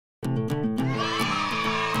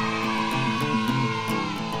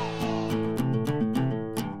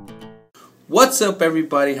What's up,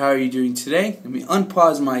 everybody? How are you doing today? Let me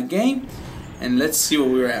unpause my game and let's see where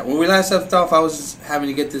we were at. When we last left off, I was having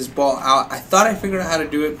to get this ball out. I thought I figured out how to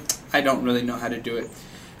do it. I don't really know how to do it.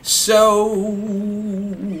 So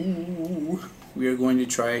we are going to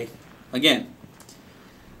try again.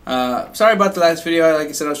 Sorry about the last video. Like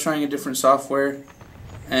I said, I was trying a different software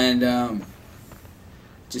and it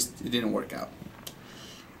didn't work out.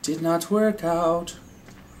 Did not work out,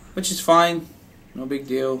 which is fine. No big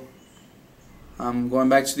deal. I'm going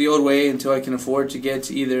back to the old way until I can afford to get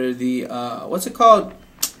either the what's it called?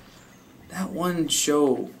 That one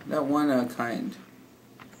show, that one kind.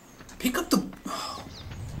 Pick up the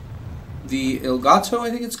Elgato, I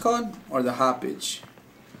think it's called, or the Hoppage.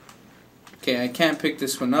 Okay, I can't pick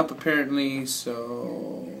this one up apparently,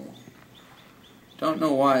 so don't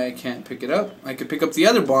know why I can't pick it up. I could pick up the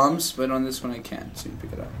other bombs, but on this one I can't. So you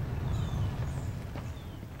pick it up.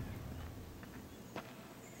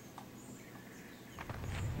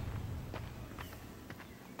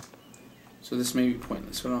 So this may be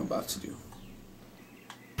pointless, what I'm about to do.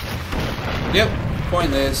 Yep,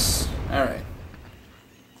 pointless. Alright.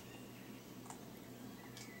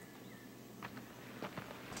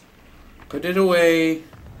 Put it away.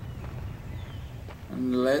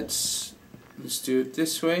 And let's do it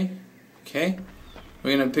this way. Okay.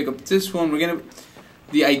 We're gonna pick up this one.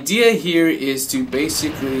 The idea here is to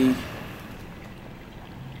basically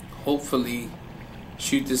hopefully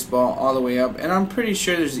shoot this ball all the way up, and I'm pretty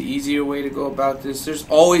sure there's an easier way to go about this. There's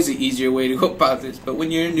always an easier way to go about this, but when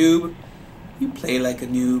you're a noob, you play like a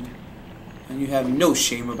noob, and you have no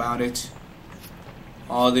shame about it.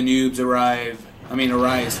 All the noobs arise. What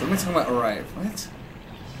am I talking about? Arrive. What?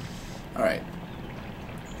 Alright.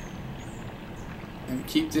 And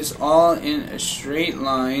keep this all in a straight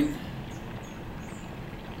line.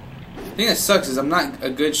 The thing that sucks is I'm not a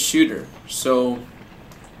good shooter, so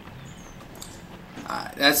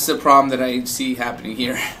that's the problem that I see happening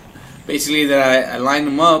here. Basically, that I line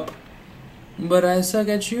them up, but I suck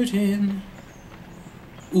at shooting.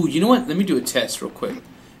 Ooh, you know what? Let me do a test real quick.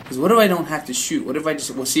 Because what if I don't have to shoot? What if I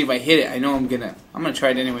we'll see if I hit it. I know I'm gonna try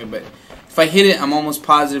it anyway, but if I hit it, I'm almost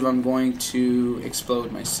positive I'm going to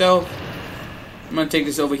explode myself. I'm gonna take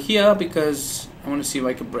this over here because I want to see if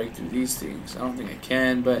I can break through these things. I don't think I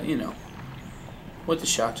can, but you know, what the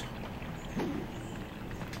shot.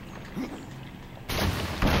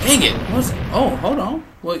 Dang it! What was it? Oh, hold on.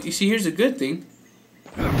 Well, you see, here's a good thing.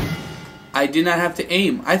 I did not have to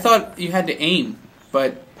aim. I thought you had to aim,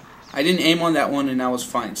 but I didn't aim on that one, and I was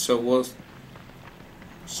fine. So let's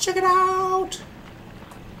check it out.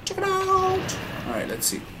 Check it out. All right, let's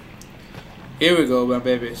see. Here we go, my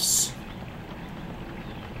babies.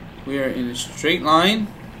 We are in a straight line.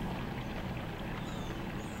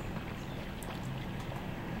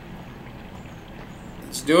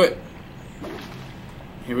 Let's do it.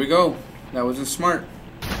 Here we go. That wasn't smart.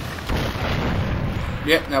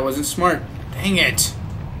 Yep, that wasn't smart. Dang it.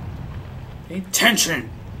 Pay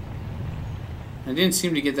attention. I didn't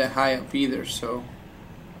seem to get that high up either, so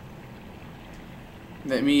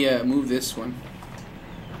let me move this one.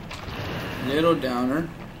 Little downer.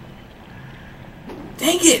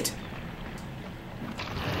 Dang it!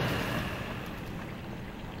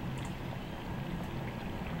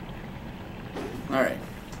 Alright.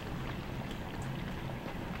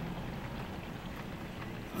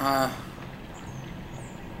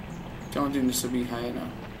 Don't think this will be high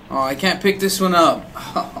enough. Oh, I can't pick this one up.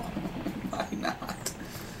 Oh, why not?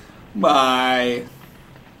 Bye.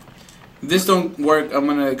 If this don't work, I'm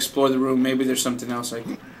gonna explore the room. Maybe there's something else I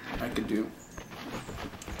could do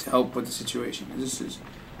to help with the situation. This is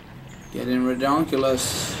getting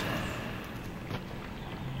ridiculous.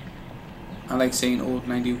 I like saying old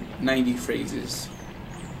 90 phrases.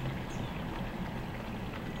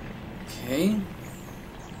 Okay.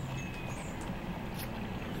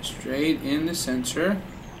 Straight in the center.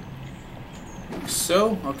 Like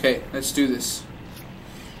so. Okay, let's do this.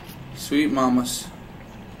 Sweet mamas.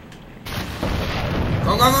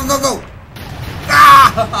 Go, go, go, go, go!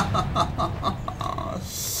 Ah!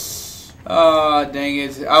 Oh, dang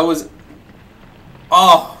it. I was...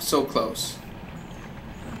 Oh, so close.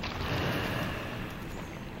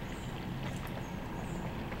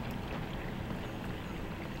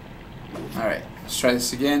 Alright, let's try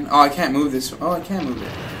this again. Oh, I can't move this one. Oh, I can't move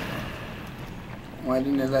it. Why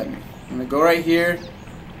didn't it let me? I'm going to go right here.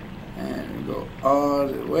 And go all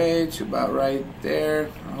the way to about right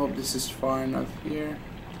there. I hope this is far enough here.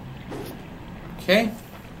 Okay.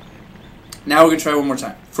 Now we're going to try one more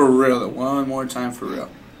time. For real. One more time for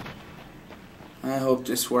real. I hope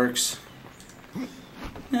this works.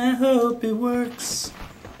 I hope it works.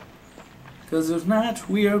 Because if not,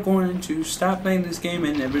 we are going to stop playing this game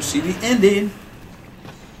and never see the ending.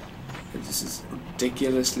 This is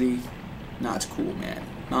ridiculously not cool, man.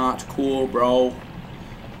 Not cool, bro.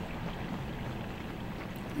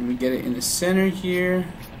 Let me get it in the center here.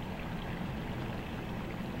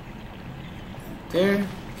 There.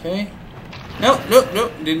 Okay. Nope, nope,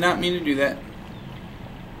 nope. Did not mean to do that.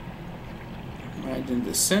 Right in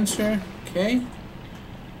the center. Okay.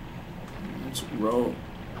 Let's roll.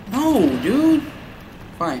 No, dude.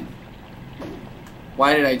 Fine.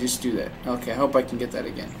 Why did I just do that? Okay, I hope I can get that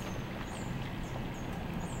again.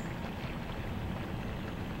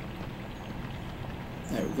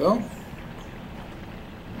 There we go.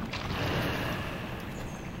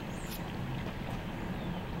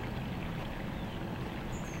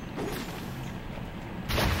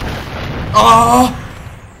 Oh!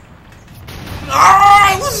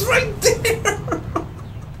 I was right there!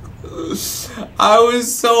 I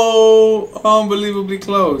was so unbelievably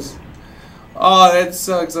close. Oh, that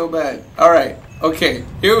sucks so bad. Alright, okay,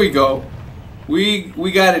 here we go. We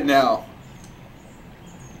got it now.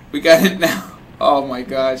 We got it now. Oh my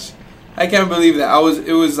gosh. I can't believe that.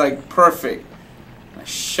 It was like perfect. I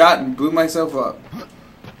shot and blew myself up.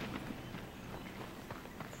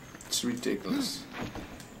 It's ridiculous.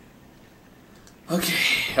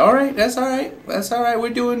 Okay, alright, that's alright. That's alright. We're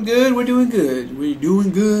doing good, we're doing good. We're doing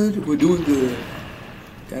good, we're doing good.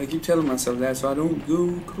 Gotta keep telling myself that so I don't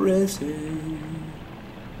go crazy.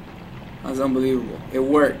 That was unbelievable. It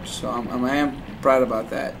worked, so I am proud about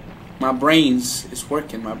that. My brains is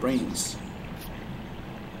working, my brains.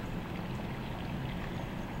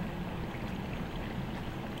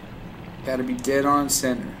 Gotta be dead on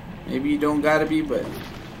center. Maybe you don't gotta be, but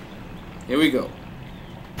here we go.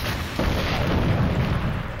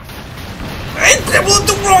 I dribbled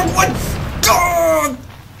the wrong one! God!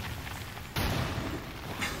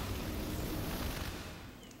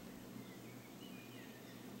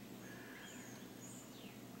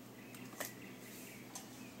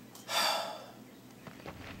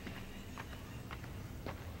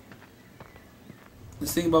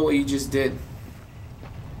 Let's think about what you just did.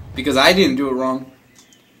 Because I didn't do it wrong.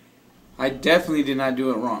 I definitely did not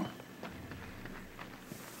do it wrong.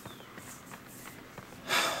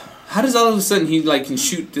 How does all of a sudden he like can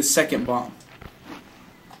shoot the second bomb?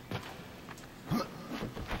 Let's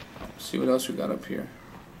see what else we got up here.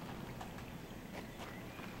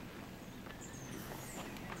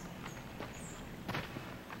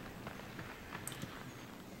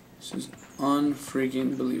 This is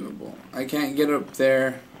unfreaking believable. I can't get up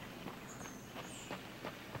there.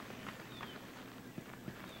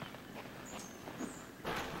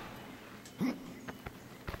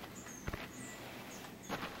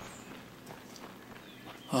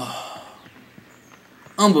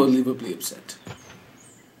 Unbelievably upset.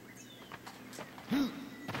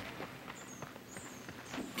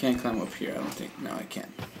 Can't climb up here, I don't think. No, I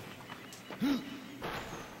can't.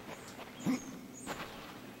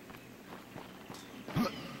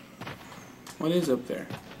 What is up there?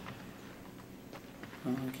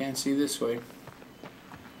 I can't see this way.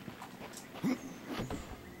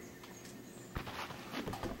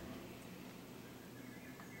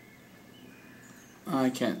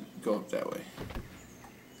 I can't go up that way.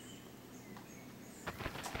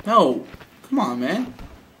 No! Come on, man.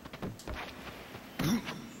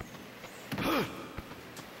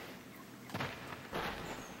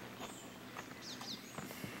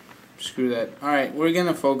 Screw that. Alright, we're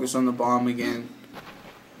gonna focus on the bomb again.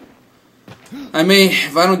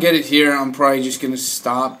 If I don't get it here, I'm probably just gonna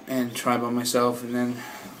stop and try by myself, and then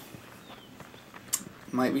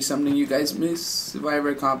might be something you guys miss if I ever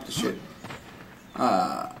accomplish it.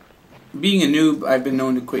 Being a noob, I've been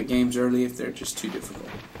known to quit games early if they're just too difficult.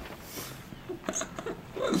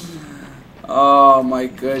 Oh my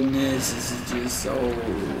goodness, this is just so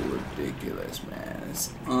ridiculous, man.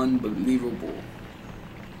 It's unbelievable.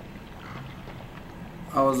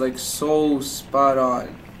 I was like so spot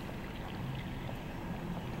on.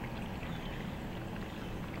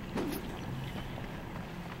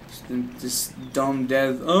 This dumb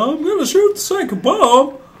death. I'm gonna shoot the second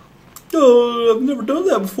bomb. I've never done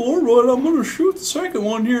that before, but I'm gonna shoot the second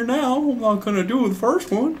one here now. I'm not gonna do the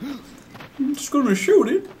first one. I'm just gonna shoot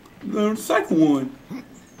it. The second one.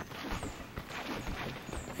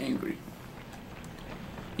 Angry.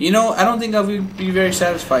 You know, I don't think I'll be very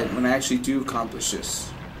satisfied when I actually do accomplish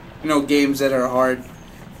this. You know, games that are hard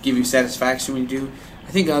give you satisfaction when you do.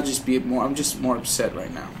 I think I'll just be more. I'm just more upset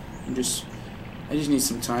right now. I just need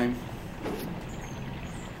some time.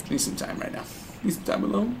 I need some time right now. I need some time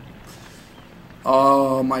alone.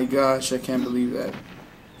 Oh my gosh, I can't believe that.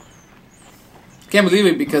 Can't believe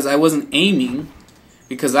it because I wasn't aiming.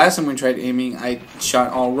 Because last time we tried aiming, I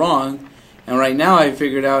shot all wrong. And right now I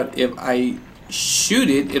figured out if I shoot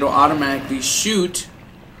it, it'll automatically shoot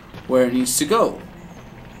where it needs to go.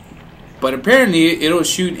 But apparently it'll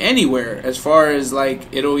shoot anywhere, as far as like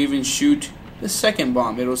it'll even shoot the second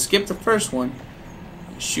bomb. It'll skip the first one,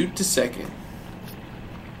 shoot the second.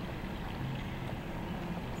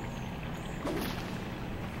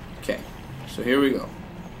 Okay, so here we go.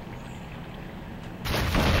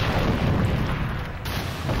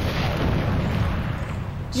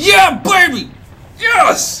 Yeah, baby!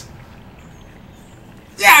 Yes!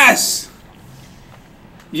 Yes!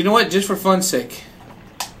 You know what? Just for fun's sake.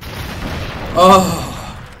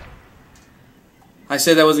 Oh. I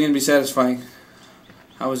said that wasn't going to be satisfying.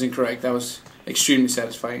 I was incorrect. That was extremely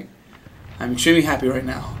satisfying. I'm extremely happy right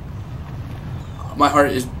now. My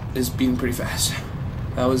heart is beating pretty fast.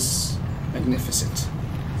 That was magnificent.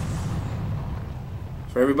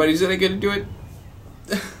 For everybody who's going to do it,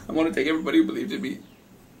 I want to thank everybody who believed in me.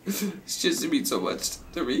 It's just, it means so much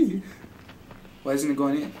to me. Why isn't it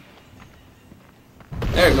going in?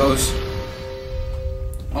 There it goes.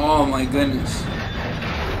 Oh my goodness.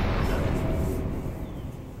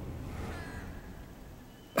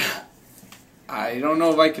 I don't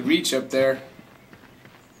know if I could reach up there.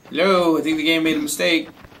 Hello, I think the game made a mistake.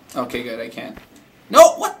 Okay, good, I can.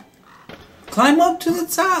 No, what? Climb up to the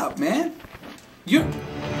top, man. You...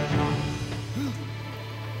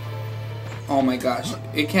 Oh my gosh,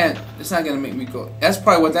 it can't, it's not gonna make me go. That's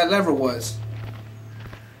probably what that lever was.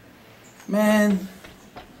 Man.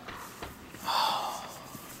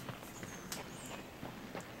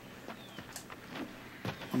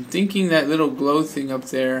 I'm thinking that little glow thing up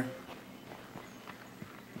there.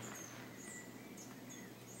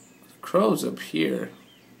 The crow's up here.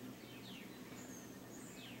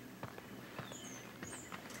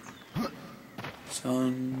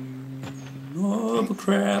 Son of a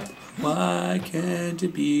crap. Why can't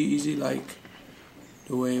it be easy like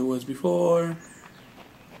the way it was before?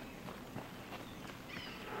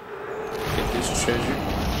 Get this treasure.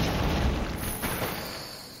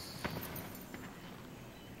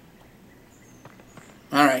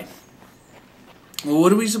 Alright. Well,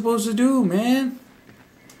 what are we supposed to do, man?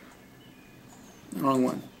 Wrong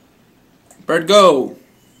one. Bird, go!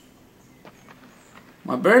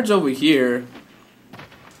 My bird's over here.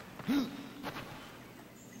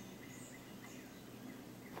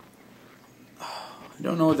 I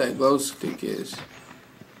don't know what that glow stick is.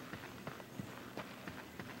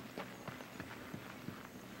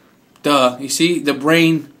 Duh. You see, the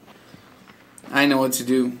brain. I know what to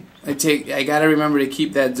do. I gotta remember to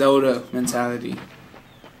keep that Zelda mentality.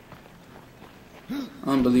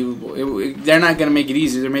 Unbelievable. They're not gonna make it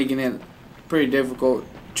easy. They're making it pretty difficult.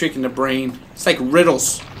 Tricking the brain. It's like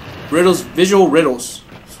riddles. Riddles, visual riddles.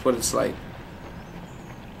 That's what it's like.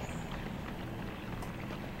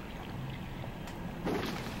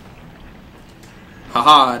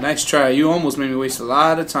 Haha, nice try. You almost made me waste a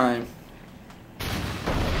lot of time.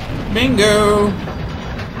 Bingo!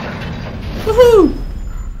 Woohoo!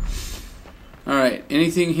 Alright,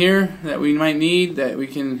 anything here that we might need that we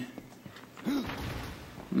can...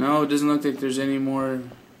 No, it doesn't look like there's any more...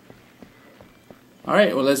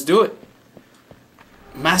 Alright, well, let's do it.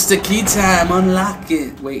 Master key time, unlock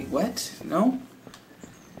it. Wait, what? No?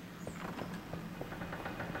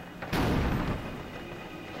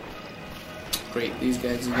 Great, these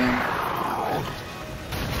guys again.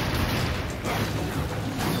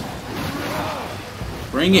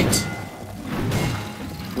 Bring it!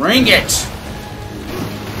 Bring it!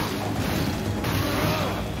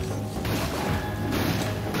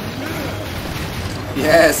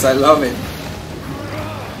 Yes, I love it.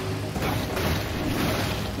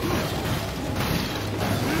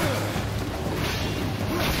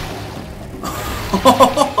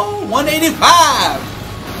 Oh, 185!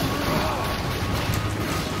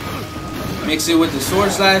 Mix it with the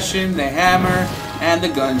sword slashing, the hammer, and the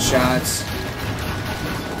gunshots.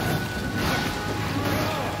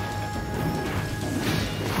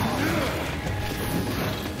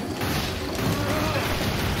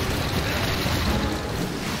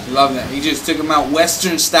 Love that. He just took him out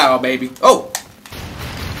Western style, baby. Oh!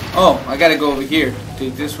 Oh, I gotta go over here.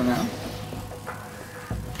 Take this one out.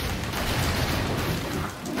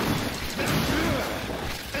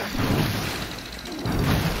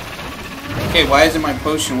 Okay, why isn't my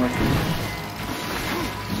potion working?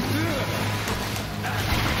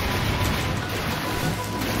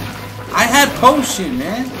 I had potion,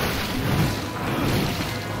 man.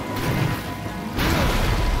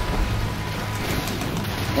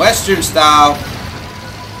 Western style.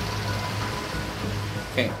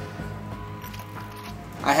 Okay.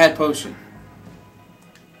 I had potion.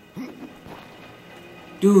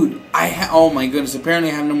 Dude, oh my goodness,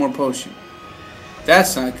 apparently I have no more potion.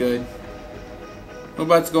 That's not good. We're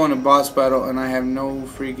about to go in a boss battle and I have no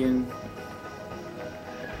freaking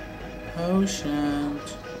potion.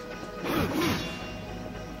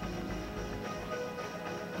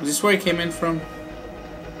 Is this where I came in from?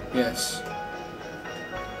 Yes.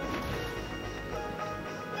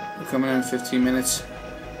 We're coming in 15 minutes.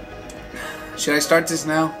 Should I start this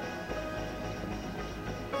now?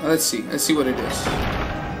 Let's see what it is.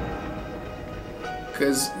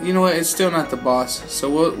 Because, you know what, it's still not the boss. So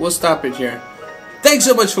we'll stop it here. Thanks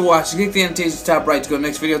so much for watching. Click the annotation top right to go to the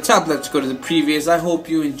next video. Top left to go to the previous. I hope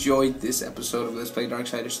you enjoyed this episode of Let's Play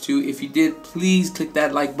Darksiders 2. If you did, please click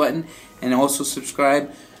that like button. And also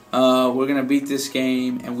subscribe. We're going to beat this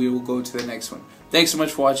game. And we will go to the next one. Thanks so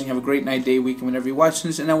much for watching. Have a great night, day, week, and whenever you watch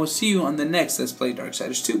this. And I will see you on the next Let's Play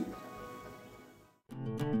Darksiders 2.